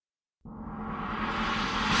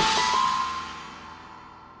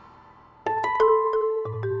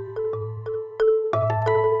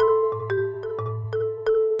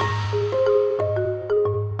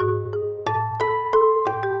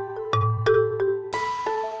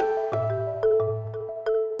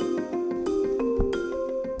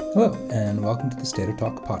Hello, and welcome to the State of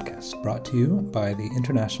Talk podcast, brought to you by the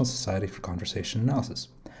International Society for Conversation Analysis.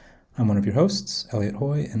 I'm one of your hosts, Elliot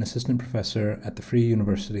Hoy, an assistant professor at the Free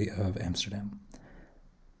University of Amsterdam.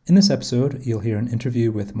 In this episode, you'll hear an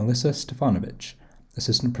interview with Melisa Stevanovic,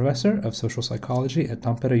 assistant professor of social psychology at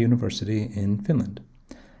Tampere University in Finland.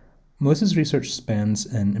 Melisa's research spans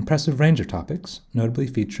an impressive range of topics, notably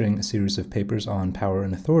featuring a series of papers on power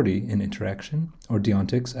and authority in interaction, or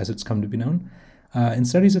deontics as it's come to be known, in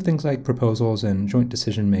studies of things like proposals and joint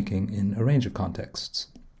decision-making in a range of contexts.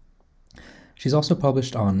 She's also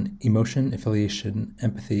published on emotion, affiliation,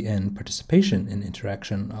 empathy, and participation in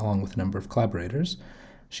interaction, along with a number of collaborators.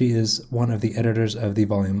 She is one of the editors of the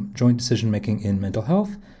volume Joint Decision-Making in Mental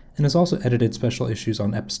Health, and has also edited special issues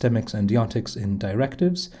on epistemics and deontics in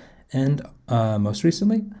directives, and most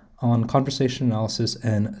recently, on conversation analysis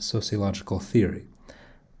and sociological theory.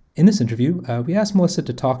 In this interview, we asked Melisa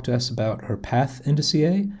to talk to us about her path into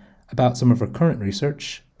CA, about some of her current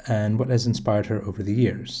research, and what has inspired her over the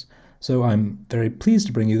years. So I'm very pleased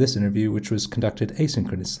to bring you this interview, which was conducted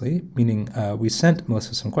asynchronously, meaning we sent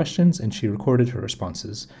Melisa some questions and she recorded her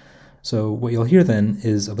responses. So what you'll hear then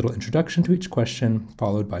is a little introduction to each question,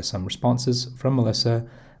 followed by some responses from Melisa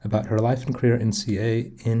about her life and career in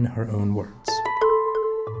CA in her own words.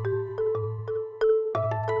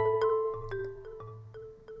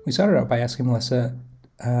 We started out by asking Melisa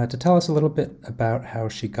to tell us a little bit about how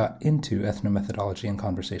she got into ethnomethodology and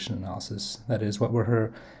conversation analysis. That is, what were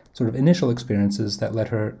her sort of initial experiences that led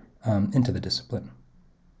her into the discipline?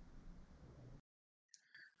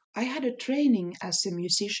 I had a training as a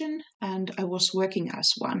musician and I was working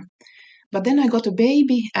as one. But then I got a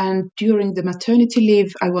baby, and during the maternity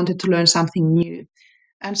leave, I wanted to learn something new.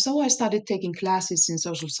 And so I started taking classes in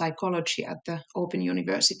social psychology at the Open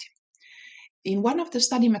University. In one of the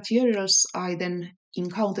study materials, I then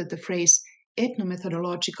encountered the phrase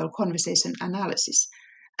ethnomethodological conversation analysis,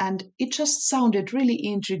 and it just sounded really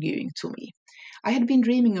intriguing to me. I had been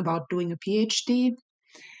dreaming about doing a PhD,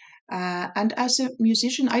 and as a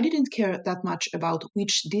musician, I didn't care that much about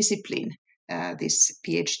which discipline this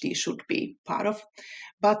PhD should be part of,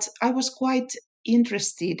 but I was quite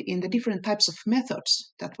interested in the different types of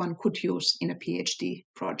methods that one could use in a PhD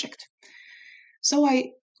project. So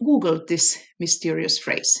I Googled this mysterious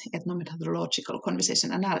phrase, ethnomethodological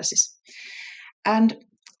conversation analysis. And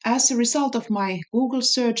as a result of my Google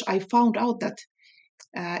search, I found out that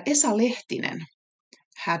Esa Lehtinen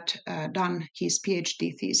had done his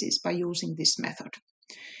PhD thesis by using this method.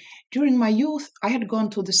 During my youth, I had gone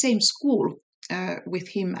to the same school with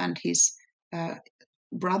him and his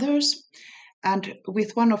brothers. And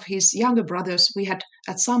with one of his younger brothers, we had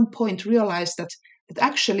at some point realized that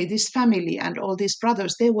actually this family and all these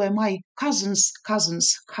brothers, they were my cousins.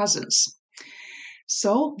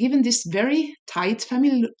 So given this very tight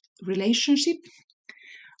family relationship,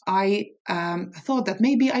 I thought that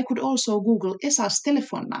maybe I could also Google Esa's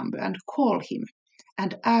telephone number and call him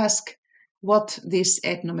and ask what this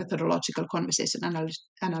ethnomethodological conversation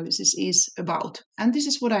analysis is about. And this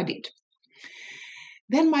is what I did.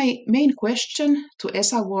 Then my main question to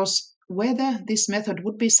Esa was whether this method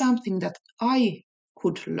would be something that I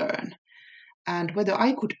could learn and whether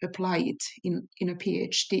I could apply it in a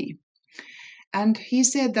PhD. And he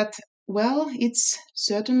said that, well, it's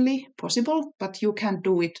certainly possible, but you can't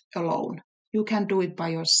do it alone. You can do it by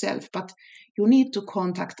yourself, but you need to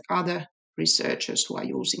contact other researchers who are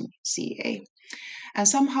using CA. And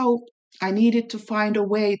somehow I needed to find a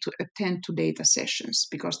way to attend to data sessions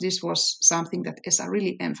because this was something that ESA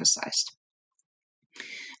really emphasized.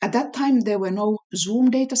 At that time, there were no Zoom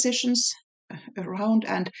data sessions around,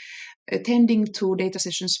 and attending to data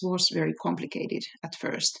sessions was very complicated at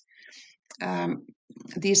first.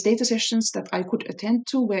 These data sessions that I could attend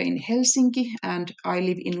to were in Helsinki, and I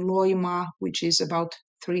live in Loimaa, which is about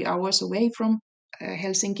 3 hours away from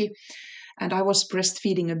Helsinki. And I was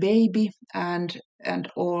breastfeeding a baby, and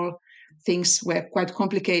all things were quite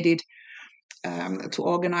complicated to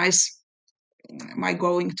organize my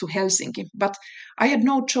going to Helsinki. But I had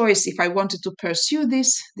no choice if I wanted to pursue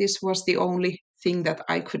this. This was the only thing that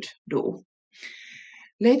I could do.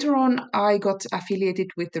 Later on, I got affiliated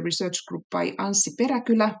with the research group by Anssi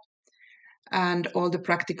Peräkylä, and all the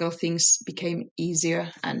practical things became easier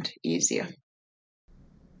and easier.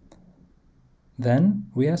 Then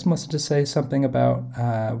we asked Melisa to say something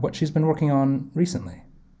about what she's been working on recently.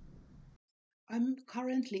 I'm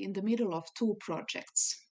currently in the middle of 2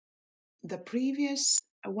 projects. The previous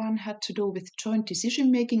one had to do with joint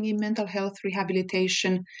decision-making in mental health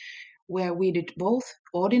rehabilitation, where we did both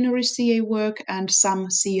ordinary CA work and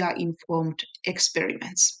some CA-informed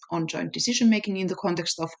experiments on joint decision-making in the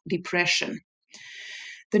context of depression.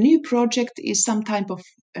 The new project is some type of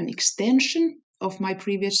an extension of my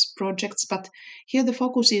previous projects, but here the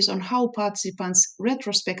focus is on how participants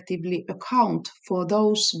retrospectively account for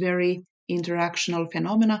those very interactional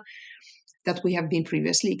phenomena that we have been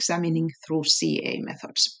previously examining through CA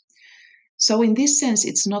methods. So in this sense,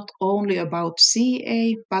 it's not only about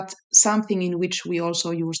CA, but something in which we also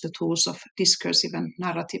use the tools of discursive and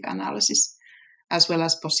narrative analysis, as well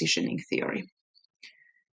as positioning theory.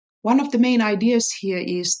 One of the main ideas here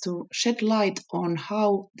is to shed light on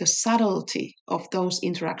how the subtlety of those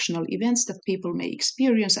interactional events that people may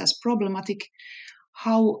experience as problematic,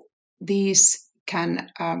 how these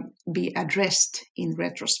can be addressed in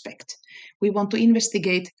retrospect. We want to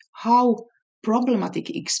investigate how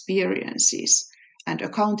problematic experiences and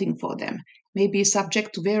accounting for them may be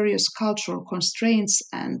subject to various cultural constraints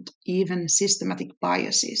and even systematic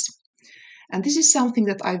biases. And this is something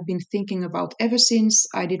that I've been thinking about ever since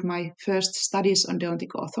I did my first studies on deontic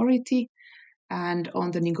authority and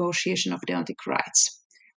on the negotiation of deontic rights.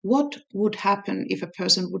 What would happen if a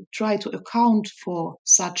person would try to account for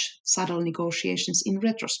such subtle negotiations in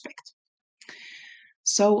retrospect?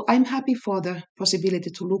 So I'm happy for the possibility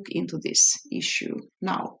to look into this issue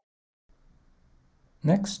now.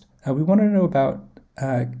 Next, we want to know about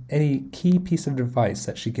any key piece of advice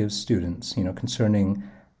that she gives students, concerning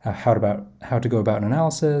how to go about an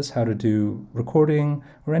analysis, how to do recording,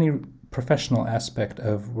 or any professional aspect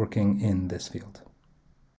of working in this field.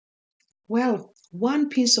 Well, one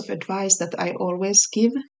piece of advice that I always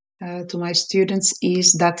give to my students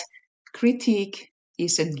is that critique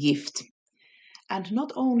is a gift. And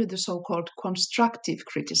not only the so-called constructive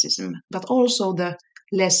criticism, but also the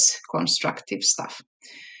less constructive stuff.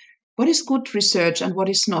 What is good research and what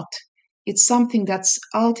is not? It's something that's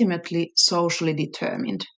ultimately socially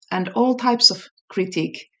determined, and all types of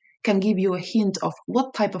critique can give you a hint of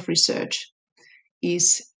what type of research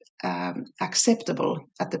is acceptable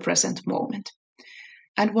at the present moment,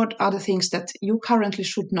 and what are the things that you currently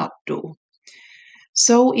should not do.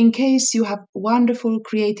 So, in case you have wonderful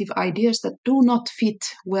creative ideas that do not fit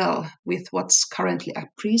well with what's currently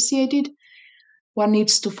appreciated, one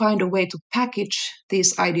needs to find a way to package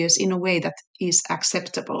these ideas in a way that is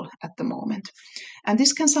acceptable at the moment. And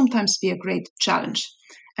this can sometimes be a great challenge.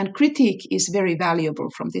 And critique is very valuable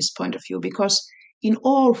from this point of view because in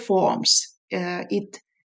all forms, it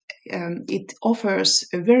offers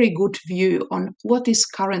a very good view on what is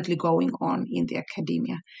currently going on in the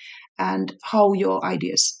academia and how your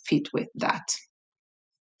ideas fit with that.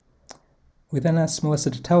 We then asked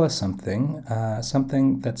Melisa to tell us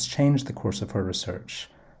something that's changed the course of her research,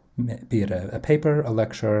 be it a paper, a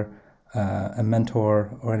lecture, a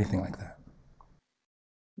mentor, or anything like that.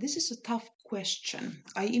 This is a tough question.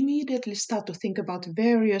 I immediately start to think about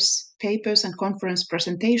various papers and conference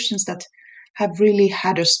presentations that have really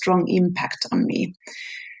had a strong impact on me.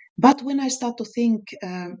 But when I start to think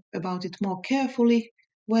about it more carefully,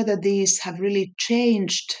 whether these have really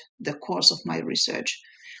changed the course of my research,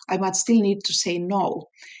 I might still need to say no.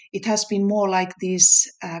 It has been more like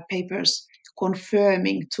these papers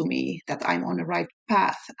confirming to me that I'm on the right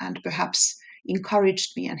path and perhaps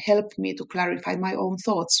encouraged me and helped me to clarify my own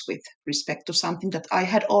thoughts with respect to something that I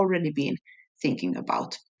had already been thinking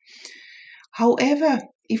about. However,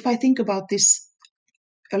 if I think about this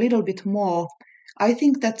a little bit more, I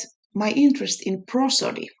think that my interest in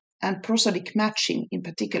prosody and prosodic matching in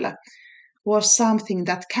particular was something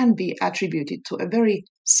that can be attributed to a very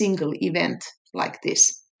single event like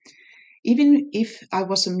this. Even if I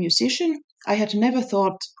was a musician, I had never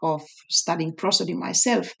thought of studying prosody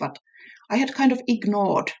myself, but I had kind of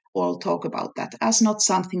ignored all talk about that as not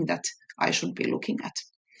something that I should be looking at.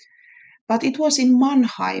 But it was in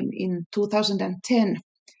Mannheim in 2010,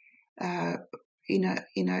 in a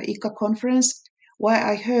ICA conference, where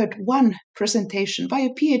I heard one presentation by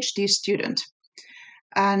a PhD student,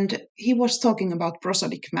 and he was talking about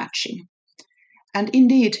prosodic matching. And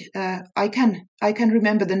indeed, I can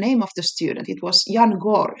remember the name of the student. It was Jan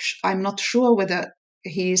Gorsch. I'm not sure whether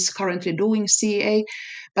he is currently doing CA,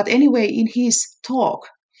 but anyway, in his talk,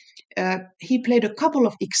 he played a couple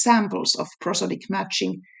of examples of prosodic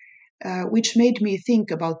matching, which made me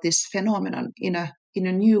think about this phenomenon in a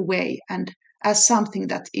new way and as something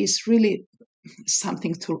that is really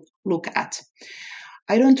something to look at.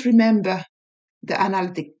 I don't remember the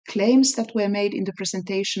analytic claims that were made in the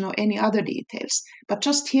presentation or any other details, but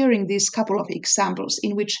just hearing these couple of examples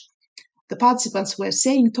in which the participants were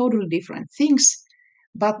saying totally different things,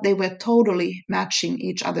 but they were totally matching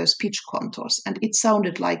each other's pitch contours, and it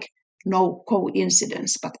sounded like no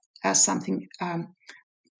coincidence, but as something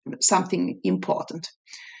important.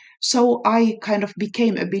 So I kind of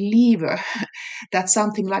became a believer that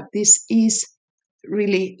something like this is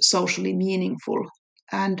really socially meaningful.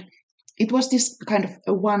 And it was this kind of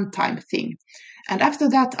a one-time thing. And after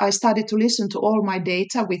that, I started to listen to all my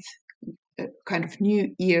data with kind of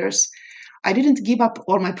new ears. I didn't give up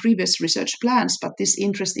all my previous research plans, but this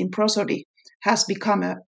interest in prosody has become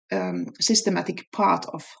a systematic part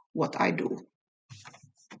of what I do.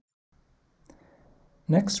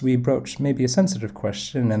 Next, we broach maybe a sensitive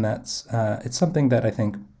question, and that's it's something that I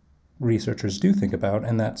think researchers do think about,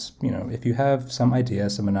 and that's, if you have some idea,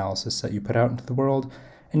 some analysis that you put out into the world,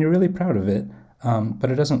 and you're really proud of it,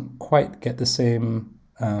 but it doesn't quite get the same,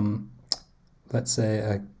 let's say,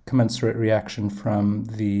 a commensurate reaction from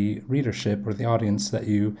the readership or the audience that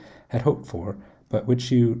you had hoped for, but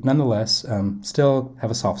which you nonetheless still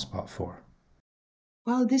have a soft spot for.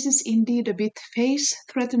 Well, this is indeed a bit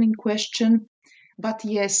face-threatening question, but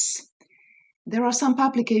yes, there are some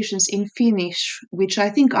publications in Finnish which I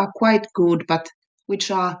think are quite good, but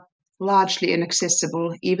which are largely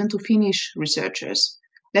inaccessible even to Finnish researchers,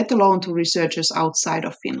 let alone to researchers outside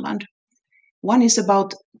of Finland. One is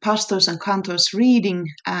about pastors and cantors reading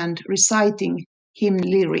and reciting hymn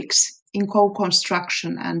lyrics in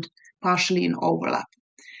co-construction and partially in overlap.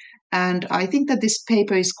 And I think that this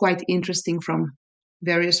paper is quite interesting from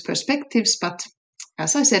various perspectives, but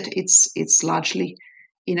as I said, it's largely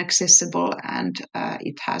inaccessible, and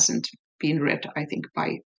it hasn't been read, I think,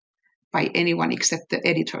 by anyone except the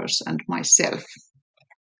editors and myself.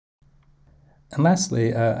 And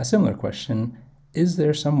lastly, a similar question: is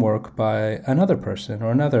there some work by another person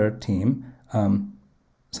or another team,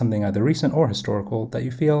 something either recent or historical, that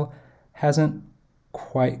you feel hasn't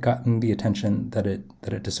quite gotten the attention that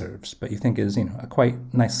it deserves, but you think is a quite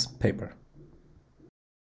nice paper?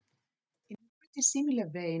 In a pretty similar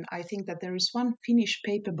vein, I think that there is one Finnish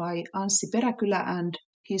paper by Anssi Peräkylä and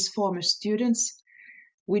his former students,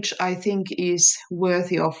 which I think is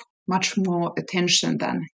worthy of much more attention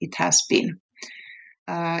than it has been.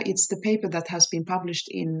 It's the paper that has been published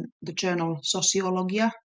in the journal Sociology,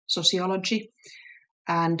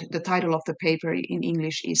 and the title of the paper in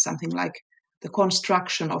English is something like The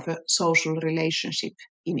Construction of a Social Relationship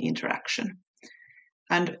in Interaction.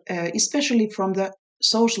 And especially from the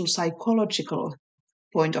social psychological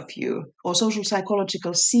point of view, or social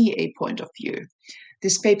psychological CA point of view,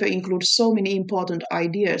 this paper includes so many important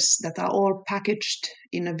ideas that are all packaged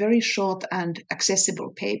in a very short and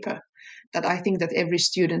accessible paper that I think that every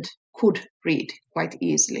student could read quite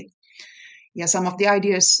easily. Yeah, some of the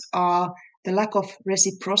ideas are the lack of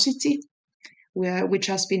reciprocity, which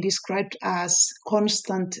has been described as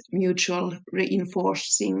constant mutual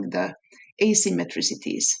reinforcing the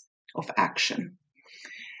asymmetricities of action.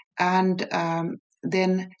 And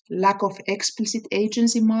then lack of explicit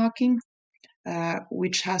agency marking,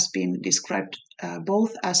 which has been described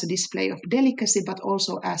both as a display of delicacy but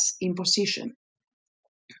also as imposition.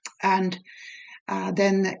 And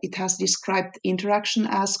then it has described interaction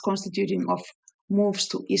as constituting of moves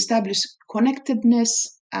to establish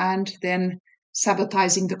connectedness and then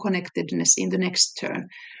sabotaging the connectedness in the next turn.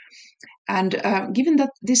 And given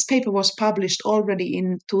that this paper was published already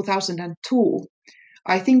in 2002,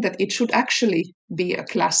 I think that it should actually be a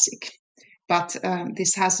classic, but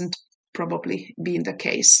this hasn't probably been the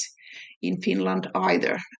case in Finland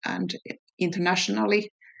either, and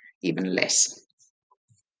internationally even less.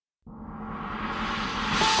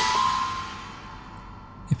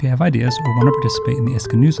 If you have ideas or want to participate in the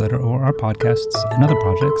ISCA newsletter or our podcasts and other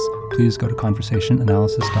projects, please go to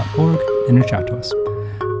conversationanalysis.org and reach out to us.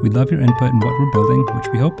 We'd love your input in what we're building, which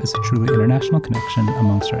we hope is a truly international connection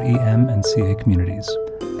amongst our EM and CA communities.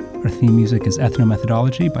 Our theme music is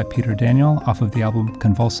Ethnomethodology by Peter Daniel off of the album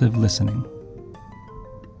Convulsive Listening.